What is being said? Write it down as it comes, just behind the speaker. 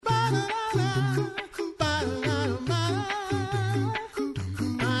You're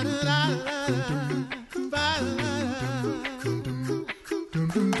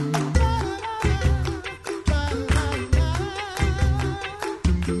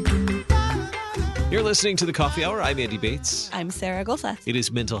listening to The Coffee Hour. I'm Andy Bates. I'm Sarah Golseth. It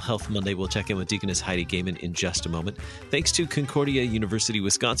is Mental Health Monday. We'll check in with Deaconess Heidi Gaiman in just a moment. Thanks to Concordia University,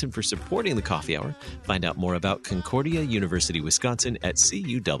 Wisconsin for supporting The Coffee Hour. Find out more about Concordia University, Wisconsin at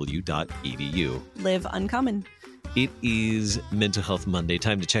cuw.edu. Live uncommon. It is Mental Health Monday.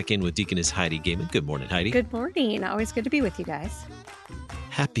 Time to check in with Deaconess Heidi Gaiman. Good morning, Heidi. Good morning. Always good to be with you guys.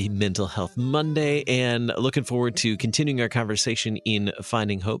 Happy Mental Health Monday, and looking forward to continuing our conversation in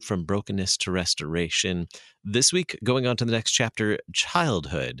Finding Hope from Brokenness to Restoration. This week, going on to the next chapter,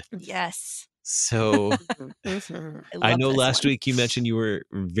 childhood. Yes. So I know last week week you mentioned you were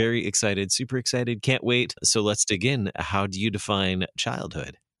very excited, super excited, can't wait. So let's dig in. How do you define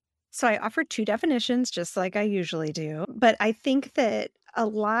childhood? So I offered two definitions, just like I usually do. But I think that a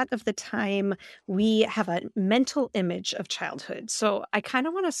lot of the time we have a mental image of childhood. So I kind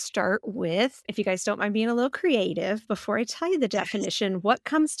of want to start with, if you guys don't mind being a little creative, before I tell you the definition, what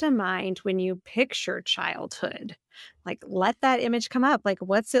comes to mind when you picture childhood? Like, let that image come up. Like,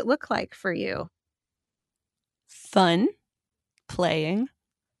 what's it look like for you? Fun, playing,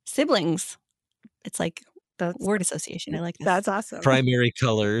 siblings. It's like That's word association. I like this. That's awesome. Primary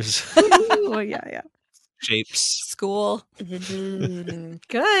colors, Oh, yeah. shapes, School,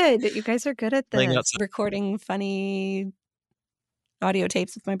 Good. You guys are good at playing this. outside. recording funny audio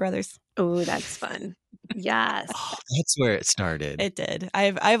tapes with my brothers. Oh, that's fun. Yes. Oh, that's where it started. It did. I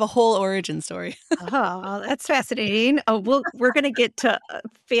have a whole origin story. Oh, that's fascinating. Oh, we're going to get to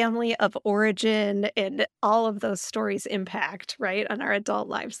family of origin and all of those stories impact, right, on our adult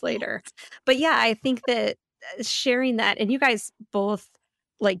lives later. But yeah, I think that sharing that, and you guys both,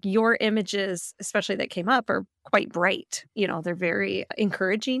 like your images, especially that came up, are quite bright. You know, they're very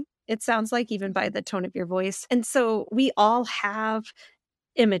encouraging. It sounds like, even by the tone of your voice. And so we all have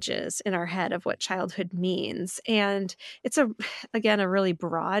images in our head of what childhood means. And it's again, a really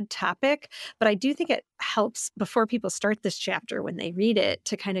broad topic, but I do think it helps before people start this chapter, when they read it,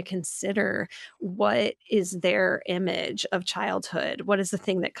 to kind of consider what is their image of childhood? What is the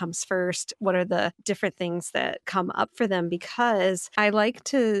thing that comes first? What are the different things that come up for them? Because I like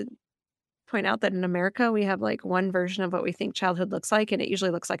to point out that in America, we have like one version of what we think childhood looks like, and it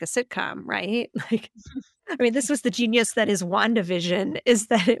usually looks like a sitcom, right? Like, I mean, this was the genius that is WandaVision, is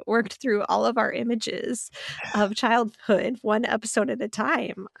that it worked through all of our images of childhood, one episode at a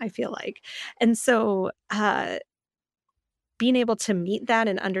time, I feel like. And so being able to meet that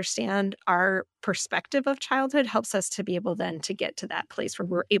and understand our perspective of childhood helps us to be able then to get to that place where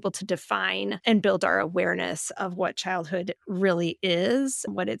we're able to define and build our awareness of what childhood really is,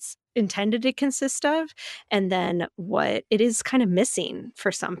 what it's intended to consist of, and then what it is kind of missing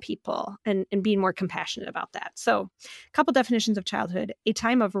for some people, and being more compassionate about that. So a couple definitions of childhood: a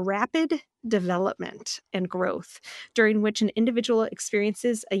time of rapid development and growth, during which an individual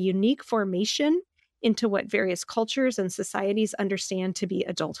experiences a unique formation into what various cultures and societies understand to be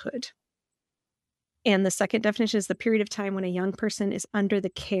adulthood. And the second definition is the period of time when a young person is under the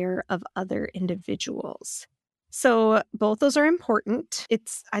care of other individuals. So both those are important.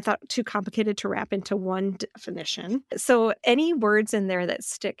 It's, I thought, too complicated to wrap into one definition. So any words in there that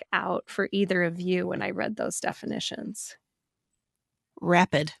stick out for either of you when I read those definitions?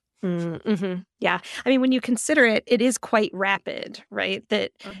 Rapid. Mm-hmm. Yeah. I mean, when you consider it, it is quite rapid, right?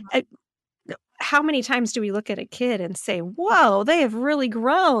 That how many times do we look at a kid and say, whoa, they have really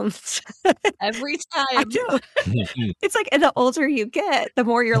grown? Every I time. do. It's like, and the older you get, the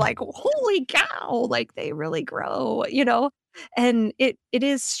more you're like, holy cow, like they really grow, you know? And it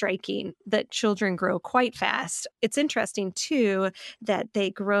is striking that children grow quite fast. It's interesting, too, that they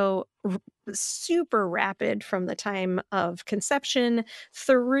grow super rapid from the time of conception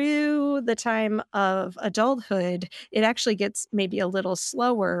through the time of adulthood. It actually gets maybe a little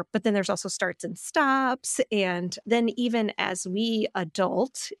slower, but then there's also starts and stops. And then even as we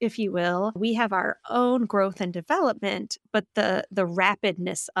adult, if you will, we have our own growth and development, but the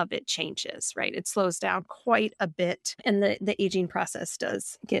rapidness of it changes, right? It slows down quite a bit. And the aging process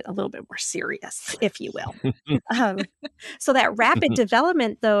does get a little bit more serious, if you will. So that rapid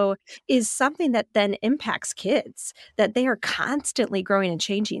development, though, is something that then impacts kids, that they are constantly growing and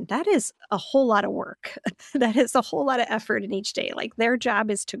changing. That is a whole lot of work. That is a whole lot of effort in each day. Like, their job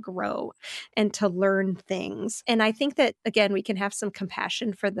is to grow and to learn things. And I think that, again, we can have some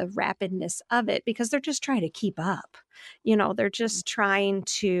compassion for the rapidness of it, because they're just trying to keep up. They're just trying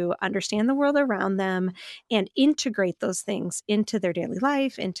to understand the world around them and integrate those things into their daily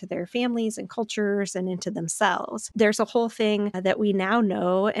life, into their families and cultures, and into themselves. There's a whole thing that we now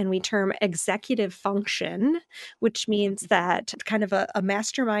know and we term executive function, which means that kind of a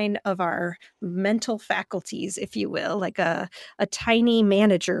mastermind of our mental faculties, if you will, like a tiny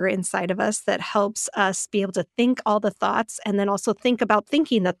manager inside of us that helps us be able to think all the thoughts and then also think about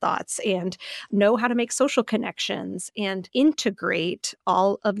thinking the thoughts and know how to make social connections and integrate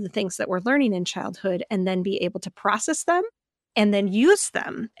all of the things that we're learning in childhood and then be able to process them and then use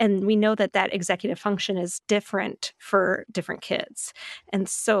them. And we know that that executive function is different for different kids. And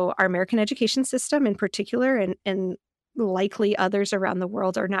so our American education system in particular, and likely others around the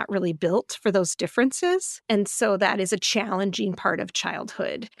world, are not really built for those differences. And so that is a challenging part of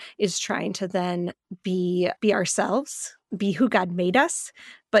childhood, is trying to then be ourselves, be who God made us,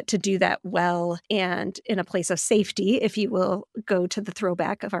 but to do that well and in a place of safety, if you will go to the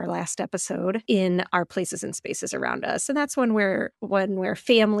throwback of our last episode, in our places and spaces around us. And that's where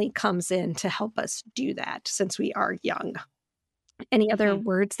family comes in to help us do that, since we are young. Any other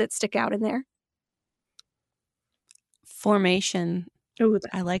words that stick out in there? Formation. Ooh,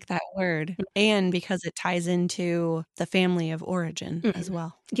 I like that word. And because it ties into the family of origin as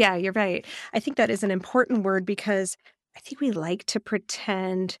well. Yeah, you're right. I think that is an important word, because I think we like to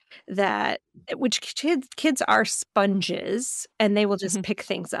pretend that, which kids are sponges and they will just pick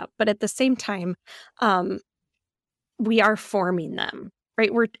things up. But at the same time, we are forming them,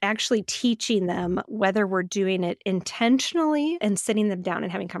 right? We're actually teaching them, whether we're doing it intentionally and sitting them down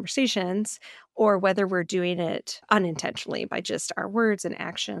and having conversations, or whether we're doing it unintentionally by just our words and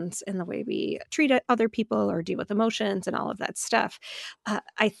actions and the way we treat other people or deal with emotions and all of that stuff.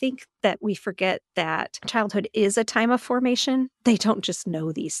 I think that we forget that childhood is a time of formation. They don't just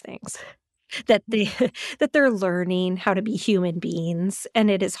know these things. That they're learning how to be human beings, and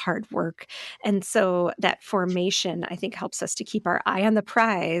it is hard work. And so that formation, I think, helps us to keep our eye on the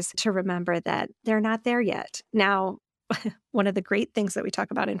prize, to remember that they're not there yet. Now, one of the great things that we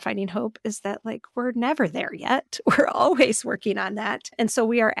talk about in Finding Hope is that, like, we're never there yet. We're always working on that. And so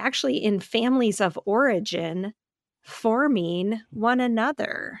we are actually in families of origin forming one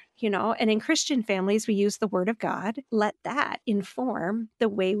another, and in Christian families, we use the word of God. Let that inform the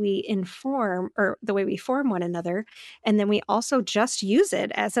way we form one another. And then we also just use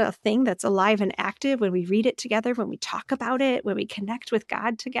it as a thing that's alive and active when we read it together, when we talk about it, when we connect with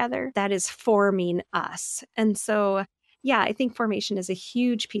God together. That is forming us. And so, yeah, I think formation is a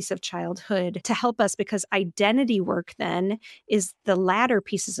huge piece of childhood to help us, because identity work then is the latter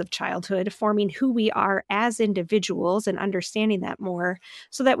pieces of childhood, forming who we are as individuals and understanding that more,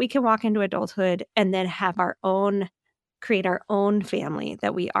 so that we can walk into adulthood and then create our own family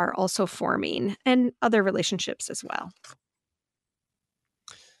that we are also forming, and other relationships as well.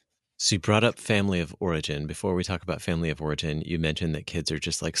 So you brought up family of origin. Before we talk about family of origin, you mentioned that kids are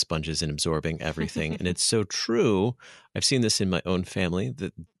just like sponges and absorbing everything. And it's so true. I've seen this in my own family,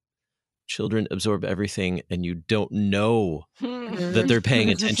 that children absorb everything and you don't know that they're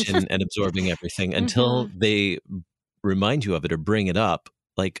paying attention and absorbing everything until they remind you of it or bring it up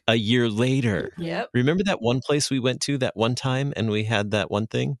like a year later. Yep. Remember that one place we went to that one time and we had that one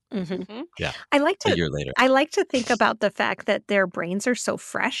thing? Yeah. A year later. I like to think about the fact that their brains are so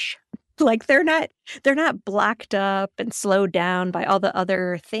fresh. Like they're not blocked up and slowed down by all the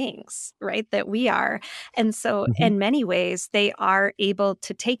other things, right, that we are. And so in many ways, they are able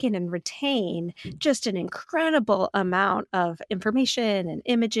to take in and retain just an incredible amount of information and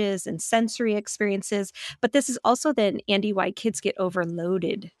images and sensory experiences. But this is also then, Andy, why kids get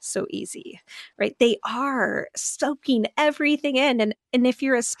overloaded so easy, right? They are soaking everything in. And if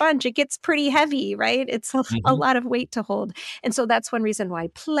you're a sponge, it gets pretty heavy, right? It's a lot of weight to hold. And so that's one reason why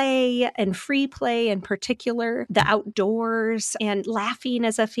play and free play in particular, the outdoors and laughing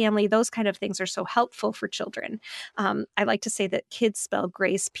as a family, those kind of things are so helpful for children. I like to say that kids spell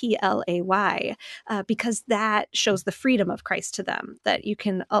grace Play, because that shows the freedom of Christ to them, that you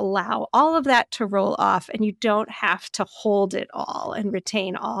can allow all of that to roll off and you don't have to hold it all and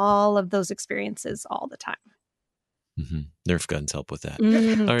retain all of those experiences all the time. Nerf guns help with that.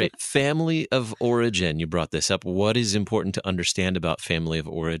 All right. Family of origin. You brought this up. What is important to understand about family of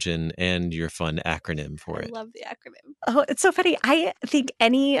origin and your fun acronym for it? I love the acronym. Oh, it's so funny. I think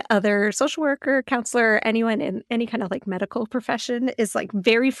any other social worker, counselor, anyone in any kind of like medical profession is like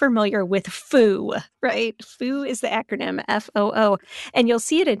very familiar with FOO, right? FOO is the acronym, FOO. And you'll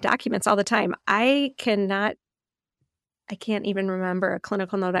see it in documents all the time. I cannot I can't even remember a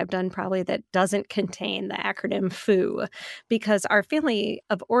clinical note I've done probably that doesn't contain the acronym FOO, because our family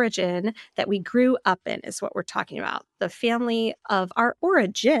of origin that we grew up in is what we're talking about. The family of our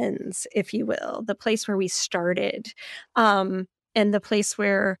origins, if you will, the place where we started, and the place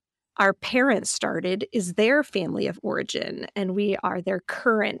where our parents started is their family of origin, and we are their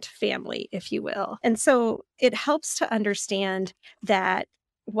current family, if you will. And so it helps to understand that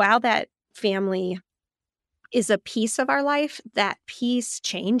while that family is a piece of our life, that piece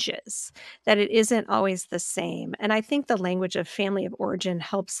changes, that it isn't always the same. And I think the language of family of origin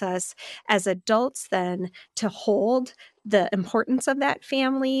helps us as adults then to hold the importance of that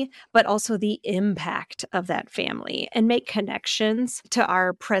family, but also the impact of that family and make connections to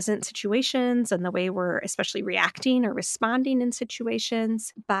our present situations and the way we're especially reacting or responding in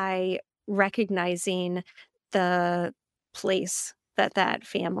situations by recognizing the place that that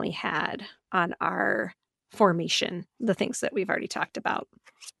family had on our formation, the things that we've already talked about.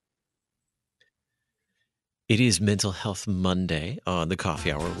 It is Mental Health Monday on the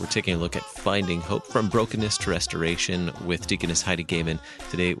Coffee Hour. We're taking a look at finding hope from brokenness to restoration with Deaconess Heidi Gaiman.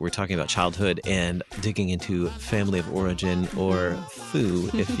 Today, we're talking about childhood and digging into family of origin, or FOO,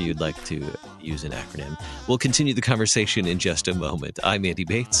 if you'd like to use an acronym. We'll continue the conversation in just a moment. I'm Andy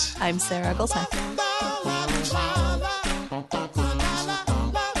Bates. I'm Sarah Gulseth.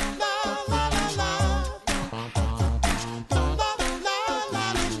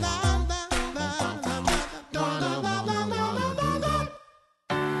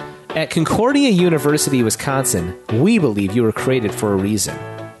 At Concordia University, Wisconsin, we believe you were created for a reason: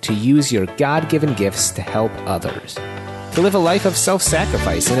 to use your God-given gifts to help others, to live a life of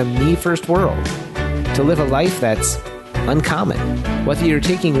self-sacrifice in a me-first world, to live a life that's uncommon. Whether you're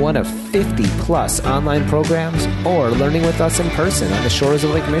taking one of 50-plus online programs or learning with us in person on the shores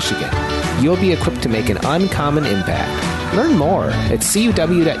of Lake Michigan, you'll be equipped to make an uncommon impact. Learn more at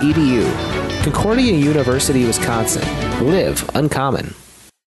cuw.edu. Concordia University, Wisconsin. Live uncommon.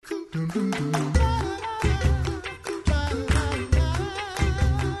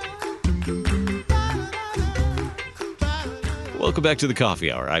 Welcome back to the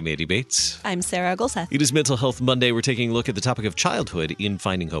Coffee Hour. I'm Andy Bates. I'm Sarah Gulseth. It is Mental Health Monday. We're taking a look at the topic of childhood in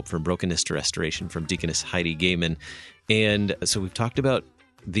Finding Hope from Brokenness to Restoration from Deaconess Heidi Gaiman. And so we've talked about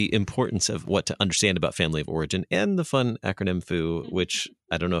the importance of what to understand about family of origin and the fun acronym FOO, which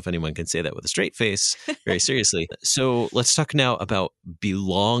I don't know if anyone can say that with a straight face very seriously. So let's talk now about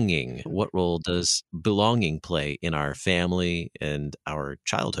belonging. What role does belonging play in our family and our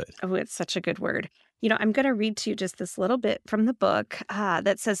childhood? Oh, it's such a good word. You know, I'm going to read to you just this little bit from the book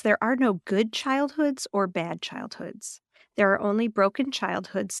that says there are no good childhoods or bad childhoods. There are only broken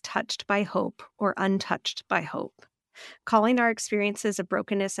childhoods touched by hope or untouched by hope. Calling our experiences of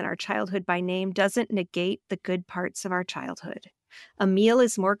brokenness in our childhood by name doesn't negate the good parts of our childhood. A meal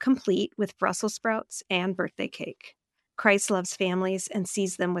is more complete with Brussels sprouts and birthday cake. Christ loves families and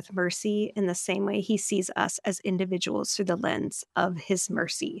sees them with mercy in the same way he sees us as individuals through the lens of his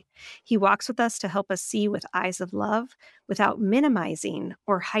mercy. He walks with us to help us see with eyes of love without minimizing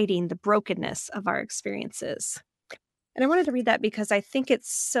or hiding the brokenness of our experiences. And I wanted to read that because I think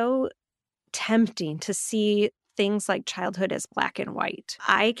it's so tempting to see things like childhood as black and white.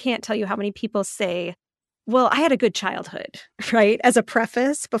 I can't tell you how many people say, well, I had a good childhood, right? As a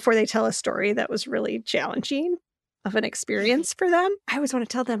preface before they tell a story that was really challenging of an experience for them. I always want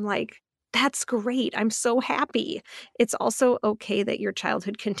to tell them, like, that's great. I'm so happy. It's also okay that your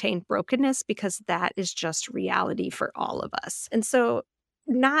childhood contained brokenness, because that is just reality for all of us. And so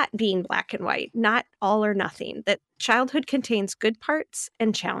not being black and white, not all or nothing, that childhood contains good parts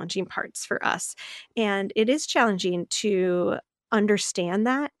and challenging parts for us. And it is challenging to understand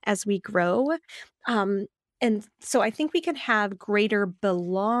that as we grow. And so I think we can have greater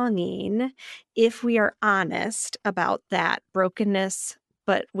belonging if we are honest about that brokenness,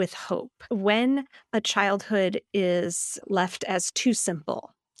 but with hope. When a childhood is left as too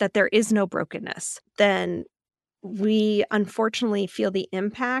simple, that there is no brokenness, then we unfortunately feel the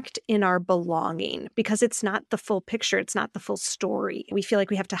impact in our belonging, because it's not the full picture. It's not the full story. We feel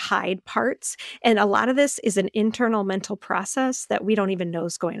like we have to hide parts. And a lot of this is an internal mental process that we don't even know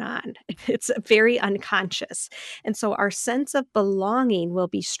is going on. It's very unconscious. And so our sense of belonging will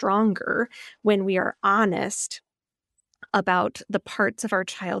be stronger when we are honest about the parts of our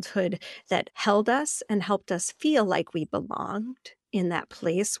childhood that held us and helped us feel like we belonged in that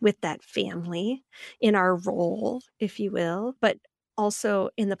place with that family, in our role, if you will, but also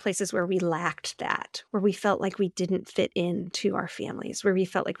in the places where we lacked that, where we felt like we didn't fit into our families, where we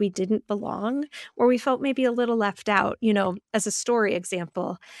felt like we didn't belong, or we felt maybe a little left out. As a story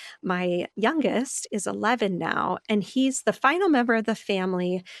example, my youngest is 11 now, and he's the final member of the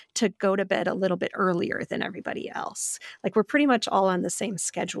family to go to bed a little bit earlier than everybody else. Like we're pretty much all on the same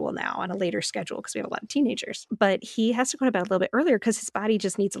schedule now, on a later schedule, because we have a lot of teenagers. But he has to go to bed a little bit earlier because his body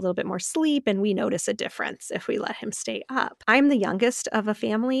just needs a little bit more sleep, and we notice a difference if we let him stay up. I'm the youngest of a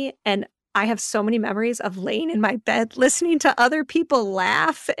family, and I have so many memories of laying in my bed, listening to other people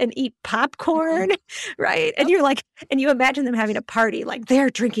laugh and eat popcorn, right? And you're like, and you imagine them having a party, like they're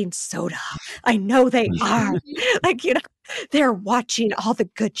drinking soda. I know they are. Like, they're watching all the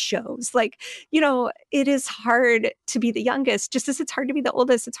good shows. Like, it is hard to be the youngest, just as it's hard to be the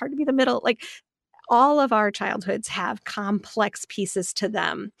oldest. It's hard to be the middle. Like, all of our childhoods have complex pieces to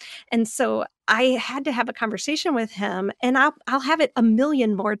them. And so I had to have a conversation with him, and I'll have it a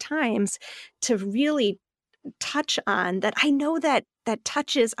million more times to really touch on that. I know that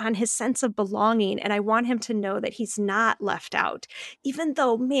touches on his sense of belonging, and I want him to know that he's not left out. Even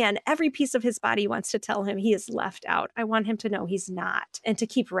though, man, every piece of his body wants to tell him he is left out, I want him to know he's not, and to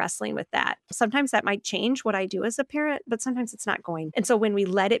keep wrestling with that. Sometimes that might change what I do as a parent, but sometimes it's not going. And so when we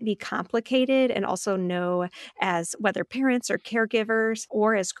let it be complicated, and also know as whether parents or caregivers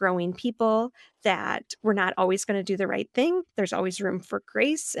or as growing people that we're not always going to do the right thing, there's always room for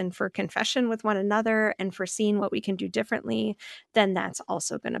grace and for confession with one another and for seeing what we can do differently, then that's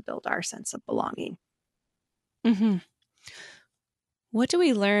also going to build our sense of belonging. Mm-hmm. What do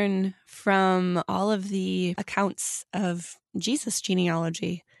we learn from all of the accounts of Jesus'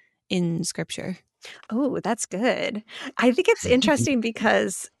 genealogy in Scripture? Oh, that's good. I think it's interesting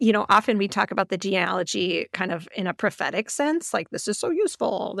because, often we talk about the genealogy kind of in a prophetic sense, like this is so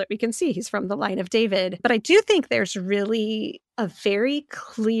useful that we can see he's from the line of David. But I do think there's really a very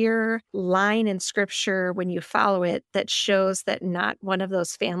clear line in Scripture when you follow it that shows that not one of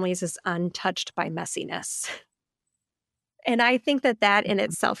those families is untouched by messiness. And I think that in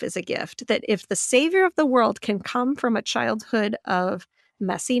itself is a gift, that if the Savior of the world can come from a childhood of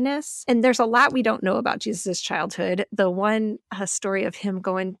messiness, and there's a lot we don't know about Jesus' childhood. The one story of him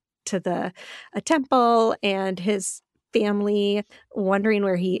going to a temple and his family wondering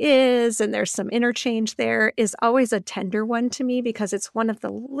where he is, and there's some interchange there, is always a tender one to me, because it's one of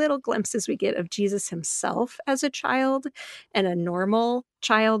the little glimpses we get of Jesus himself as a child, and a normal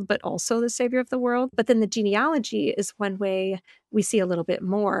child, but also the Savior of the world. But then the genealogy is one way we see a little bit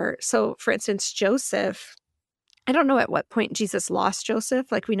more. So for instance, Joseph, I don't know at what point Jesus lost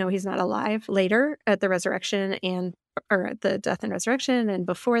Joseph. Like, we know he's not alive later at the resurrection or at the death and resurrection and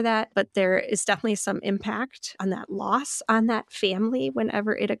before that, but there is definitely some impact on that loss on that family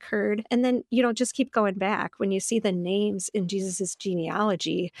whenever it occurred. And then, just keep going back. When you see the names in Jesus's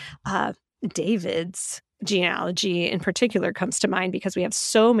genealogy, David's genealogy in particular comes to mind, because we have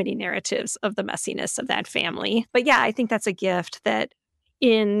so many narratives of the messiness of that family. But yeah, I think that's a gift that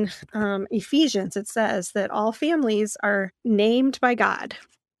in Ephesians, it says that all families are named by God.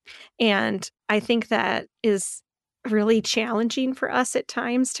 And I think that is really challenging for us at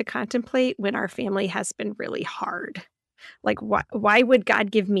times to contemplate when our family has been really hard. Like, why would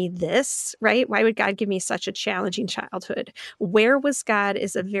God give me this, right? Why would God give me such a challenging childhood? Where was God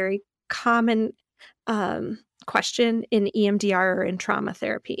is a very common question in EMDR or in trauma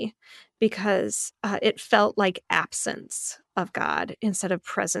therapy, because it felt like absence of God instead of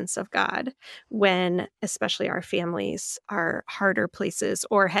presence of God, when especially our families are harder places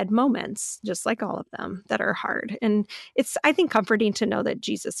or had moments, just like all of them, that are hard. And it's, I think, comforting to know that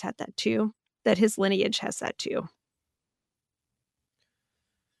Jesus had that too, that his lineage has that too.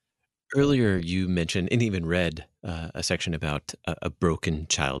 Earlier, you mentioned and even read a section about a broken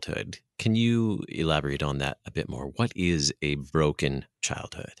childhood. Can you elaborate on that a bit more? What is a broken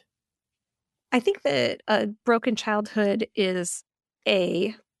childhood? I think that a broken childhood is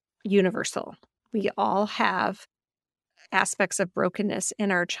universal. We all have aspects of brokenness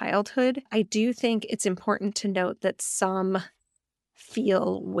in our childhood. I do think it's important to note that some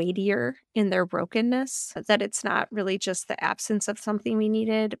feel weightier in their brokenness, that it's not really just the absence of something we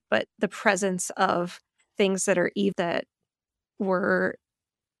needed, but the presence of things that are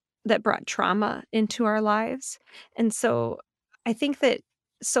that brought trauma into our lives. And so I think that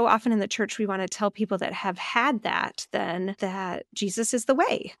so often in the church, we want to tell people that have had that, then, that Jesus is the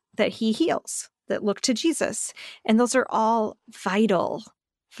way, that he heals, that look to Jesus. And those are all vital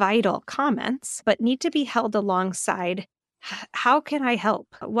comments, but need to be held alongside, how can I help?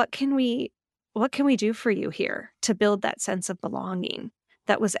 What can we do for you here to build that sense of belonging?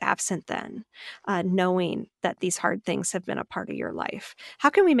 that was absent then, knowing that these hard things have been a part of your life? How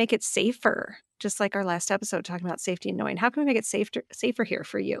can we make it safer? Just like our last episode talking about safety and knowing, how can we make it safer here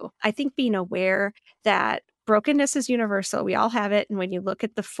for you? I think being aware that brokenness is universal. We all have it. And when you look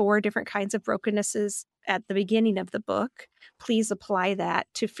at the 4 different kinds of brokennesses at the beginning of the book, please apply that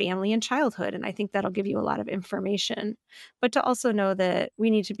to family and childhood. And I think that'll give you a lot of information. But to also know that we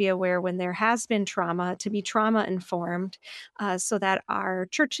need to be aware when there has been trauma, to be trauma informed, so that our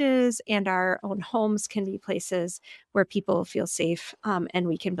churches and our own homes can be places where people feel safe, and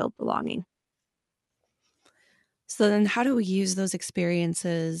we can build belonging. So then how do we use those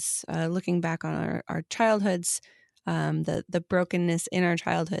experiences, looking back on our childhoods, the brokenness in our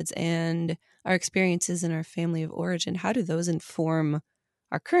childhoods and our experiences in our family of origin? How do those inform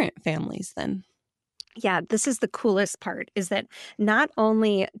our current families then? Yeah, this is the coolest part, is that not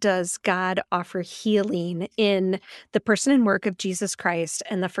only does God offer healing in the person and work of Jesus Christ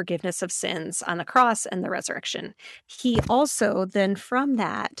and the forgiveness of sins on the cross and the resurrection, he also then from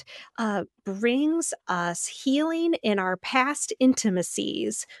that brings us healing in our past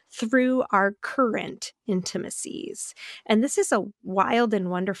intimacies through our current intimacies. And this is a wild and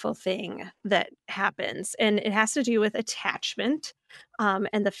wonderful thing that happens. And it has to do with attachment.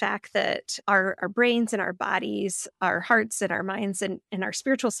 And the fact that our brains and our bodies, our hearts and our minds and our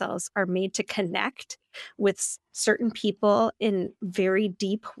spiritual selves are made to connect with certain people in very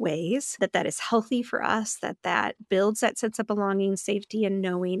deep ways, that is healthy for us, that builds that sense of belonging, safety, and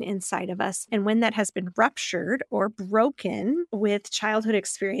knowing inside of us. And when that has been ruptured or broken with childhood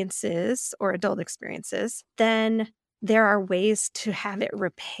experiences or adult experiences, then there are ways to have it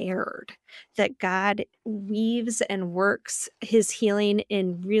repaired, that God weaves and works his healing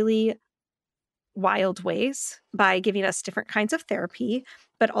in really wild ways by giving us different kinds of therapy,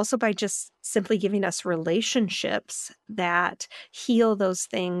 but also by just simply giving us relationships that heal those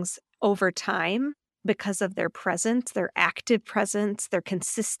things over time because of their presence, their active presence, their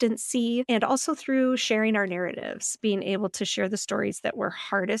consistency, and also through sharing our narratives, being able to share the stories that were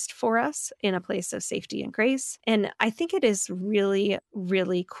hardest for us in a place of safety and grace. And I think it is really,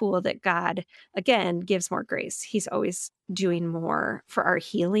 really cool that God, again, gives more grace. He's always doing more for our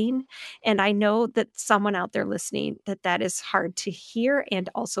healing. And I know that someone out there listening, that is hard to hear and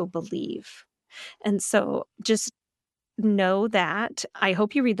also believe. And so just know that I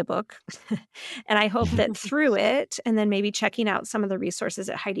hope you read the book. And I hope that through it, and then maybe checking out some of the resources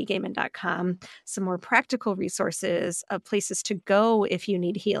at HeidiGaiman.com, some more practical resources of places to go if you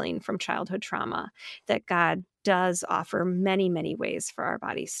need healing from childhood trauma, that God does offer many, many ways for our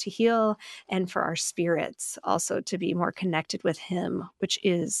bodies to heal and for our spirits also to be more connected with him, which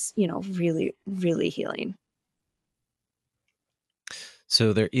is, really, really healing.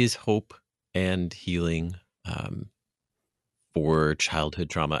 So there is hope and healing for childhood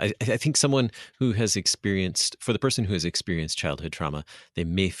trauma. I think someone who has experienced, for the person who has experienced childhood trauma, they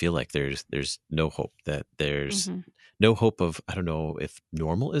may feel like there's no hope, that there's no hope of, I don't know if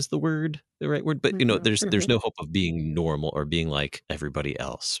normal is the right word, but there's no hope of being normal or being like everybody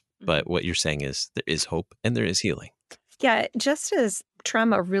else. But what you're saying is there is hope and there is healing. Yeah, just as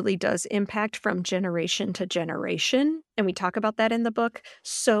trauma really does impact from generation to generation, and we talk about that in the book,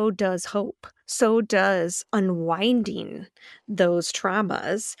 so does hope. So does unwinding those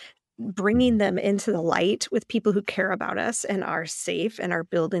traumas, bringing them into the light with people who care about us and are safe and are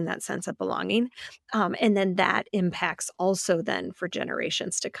building that sense of belonging. And then that impacts also then for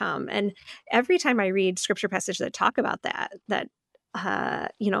generations to come. And every time I read scripture passages that talk about that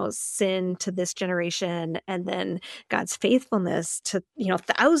sin to this generation and then God's faithfulness to,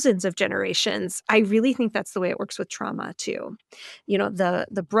 thousands of generations, I really think that's the way it works with trauma too.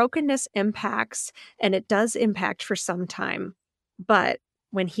 The brokenness impacts, and it does impact for some time, but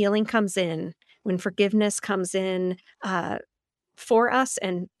when healing comes in, when forgiveness comes in for us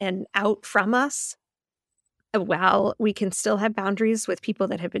and out from us, while we can still have boundaries with people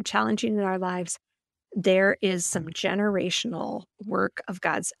that have been challenging in our lives, there is some generational work of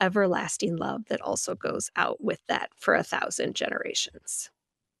God's everlasting love that also goes out with that for 1,000 generations.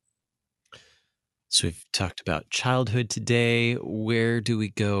 So we've talked about childhood today. Where do we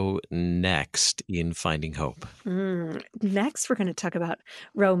go next in finding hope? Next, we're going to talk about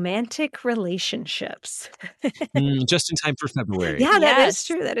romantic relationships. Just in time for February. Yeah, that is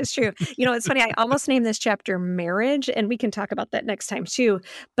true. That is true. It's funny. I almost named this chapter Marriage, and we can talk about that next time too.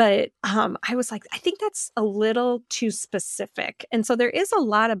 But I was like, I think that's a little too specific. And so there is a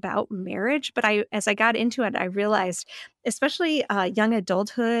lot about marriage, but as I got into it, I realized especially young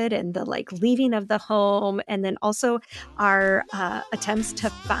adulthood and the like leaving of the home, and then also our attempts to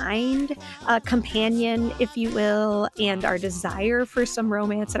find a companion, if you will, and our desire for some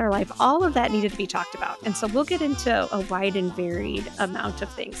romance in our life. All of that needed to be talked about. And so we'll get into a wide and varied amount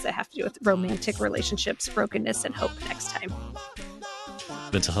of things that have to do with romantic relationships, brokenness, and hope next time.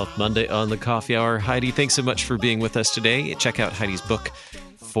 Mental Health Monday on the Coffee Hour. Heidi, thanks so much for being with us today. Check out Heidi's book,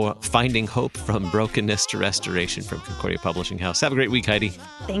 For Finding Hope from Brokenness to Restoration, from Concordia Publishing House. Have a great week, Heidi.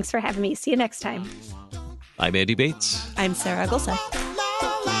 Thanks for having me. See you next time. I'm Andy Bates. I'm Sarah Gulseth.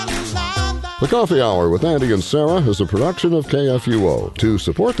 The Coffee Hour with Andy and Sarah is a production of KFUO. To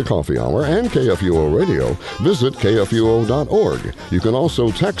support the Coffee Hour and KFUO Radio, visit KFUO.org. You can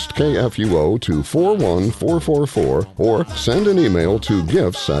also text KFUO to 41444 or send an email to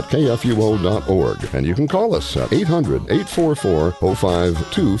gifts@KFUO.org. And you can call us at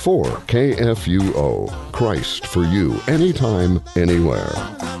 800-844-0524. KFUO. Christ for you, anytime, anywhere.